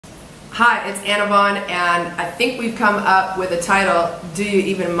Hi, it's Anna Vaughn, and I think we've come up with a title, Do You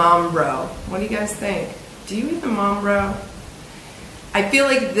Even Mom Bro? What do you guys think? Do you even mom bro? I feel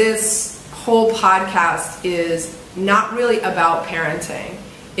like this whole podcast is not really about parenting.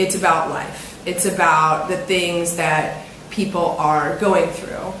 It's about life. It's about the things that people are going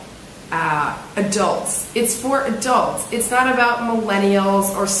through. Adults. It's for adults. It's not about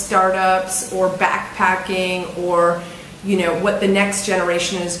millennials or startups or backpacking or what the next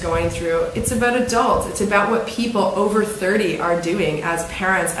generation is going through. It's about adults. It's about what people over 30 are doing as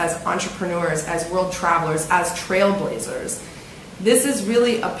parents, as entrepreneurs, as world travelers, as trailblazers. This is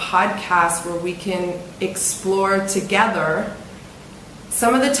really a podcast where we can explore together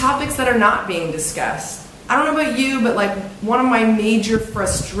some of the topics that are not being discussed. I don't know about you, but like one of my major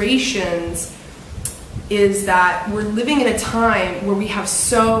frustrations is that we're living in a time where we have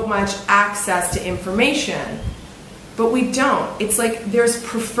so much access to information. But we don't. It's like there's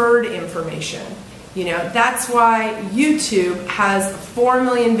preferred information. That's why YouTube has 4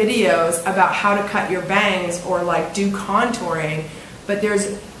 million videos about how to cut your bangs or like do contouring, but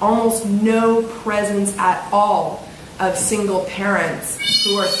there's almost no presence at all of single parents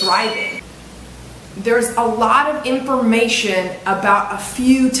who are thriving. There's a lot of information about a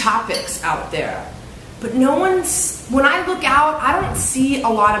few topics out there. But when I look out, I don't see a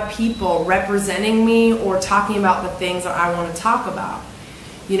lot of people representing me or talking about the things that I want to talk about.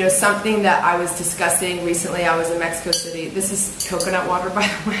 Something that I was discussing recently, I was in Mexico City. This is coconut water, by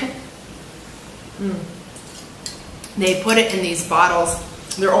the way. They put it in these bottles.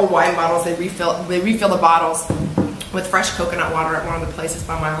 They're old wine bottles. They refill the bottles with fresh coconut water at one of the places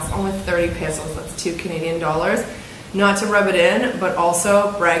by my house. Only 30 pesos, that's $2 Canadian. Not to rub it in, but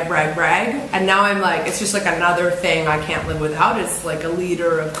also brag, brag, brag. And now I'm like, it's just like another thing I can't live without. It's like a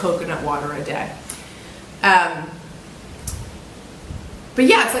liter of coconut water a day. But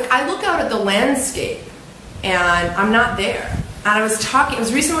yeah, it's like I look out at the landscape and I'm not there. And I was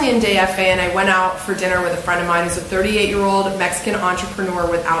recently in DFA and I went out for dinner with a friend of mine who's a 38-year-old Mexican entrepreneur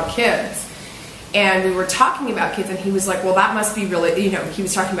without kids. And we were talking about kids and he was like, well, that must be really, he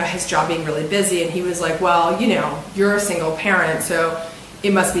was talking about his job being really busy and he was like, well, you're a single parent, so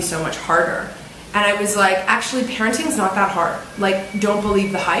it must be so much harder. And I was like, actually, parenting's not that hard. Like, don't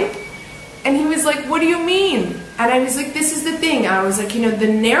believe the hype. And he was like, what do you mean? And I was like, this is the thing. I was like,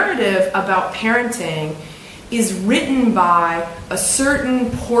 the narrative about parenting is written by a certain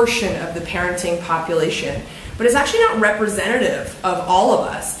portion of the parenting population. But it's actually not representative of all of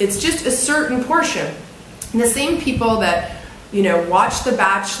us. It's just a certain portion. And the same people that, watch The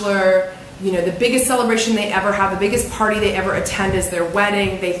Bachelor, the biggest celebration they ever have, the biggest party they ever attend is their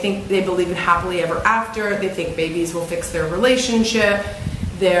wedding. They believe in happily ever after. They think babies will fix their relationship.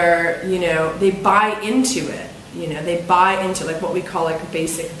 They buy into it. They buy into like what we call like a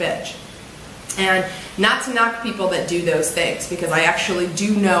basic bitch. And not to knock people that do those things, because I actually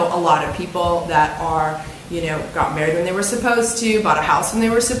do know a lot of people that are got married when they were supposed to, bought a house when they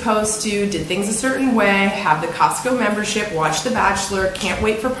were supposed to, did things a certain way, have the Costco membership, watch The Bachelor, can't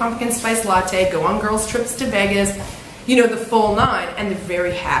wait for pumpkin spice latte, go on girls' trips to Vegas, the full 9, and they're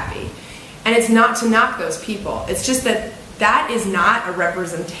very happy. And it's not to knock those people. It's just that is not a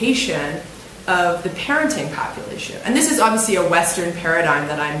representation of the parenting population. And this is obviously a Western paradigm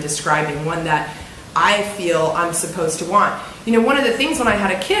that I'm describing, one that I feel I'm supposed to want. One of the things when I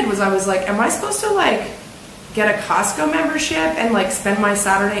had a kid was I was like, am I supposed to get a Costco membership and spend my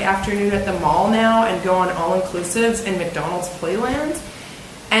Saturday afternoon at the mall now and go on all-inclusives and McDonald's Playland?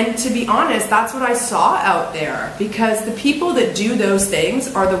 And to be honest, that's what I saw out there, because the people that do those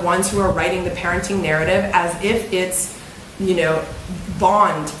things are the ones who are writing the parenting narrative as if it's,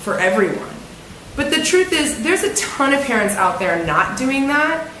 bond for everyone. But the truth is, there's a ton of parents out there not doing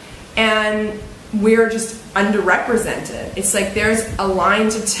that, and we're just underrepresented. It's like there's a line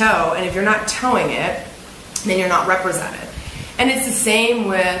to toe, and if you're not towing it, then you're not represented. And it's the same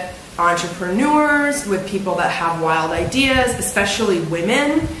with entrepreneurs, with people that have wild ideas, especially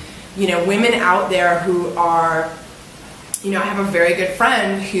women. Women out there who are, I have a very good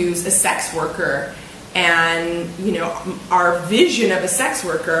friend who's a sex worker, and our vision of a sex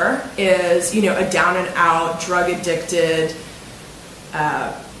worker is a down and out, drug addicted,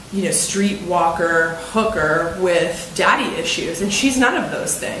 street walker, hooker with daddy issues, and she's none of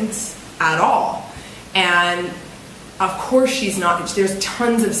those things at all. And of course she's not. There's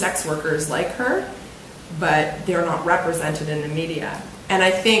tons of sex workers like her, but they're not represented in the media. And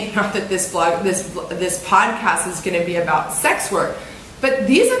I think not that this podcast is going to be about sex work, but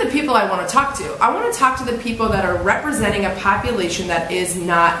these are the people I want to talk to. I want to talk to the people that are representing a population that is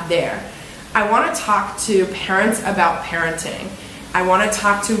not there. I want to talk to parents about parenting. I want to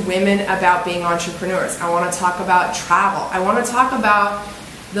talk to women about being entrepreneurs. I want to talk about travel. I want to talk about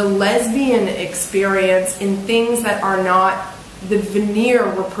the lesbian experience in things that are not the veneer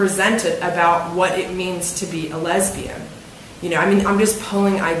represented about what it means to be a lesbian. You know, I mean, I'm just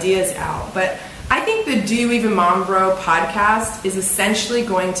pulling ideas out. But I think the Do You Even Mom Bro podcast is essentially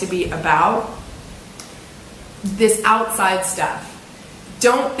going to be about this outside stuff.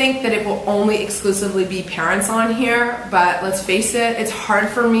 Don't think that it will only exclusively be parents on here, but let's face it, it's hard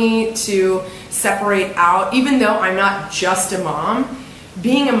for me to separate out, even though I'm not just a mom.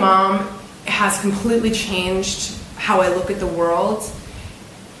 Being a mom has completely changed how I look at the world,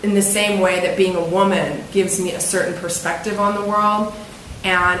 in the same way that being a woman gives me a certain perspective on the world.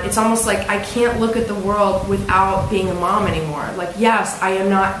 And it's almost like I can't look at the world without being a mom anymore. Like, yes, I am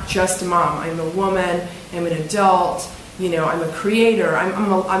not just a mom. I'm a woman, I'm an adult, you know, I'm a creator,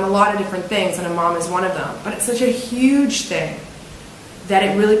 I'm a lot of different things, and a mom is one of them. But it's such a huge thing that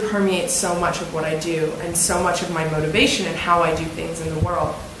it really permeates so much of what I do and so much of my motivation and how I do things in the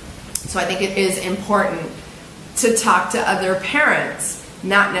world. So I think it is important to talk to other parents,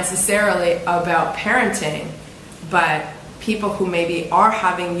 not necessarily about parenting, but people who maybe are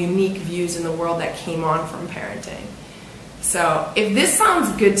having unique views in the world that came on from parenting. So if this sounds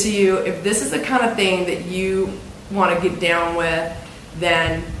good to you, if this is the kind of thing that you want to get down with,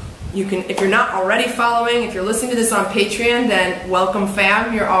 then you can, if you're not already following, if you're listening to this on Patreon, then welcome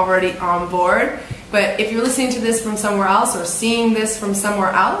fam, you're already on board. But if you're listening to this from somewhere else or seeing this from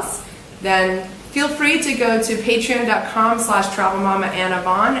somewhere else, then feel free to go to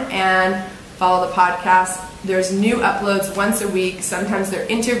patreon.com/travelmamaannavaughn and follow the podcast. There's new uploads once a week. Sometimes they're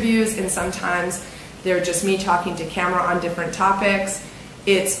interviews and sometimes they're just me talking to camera on different topics.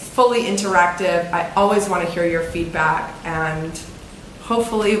 It's fully interactive. I always want to hear your feedback, and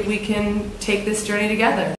hopefully we can take this journey together.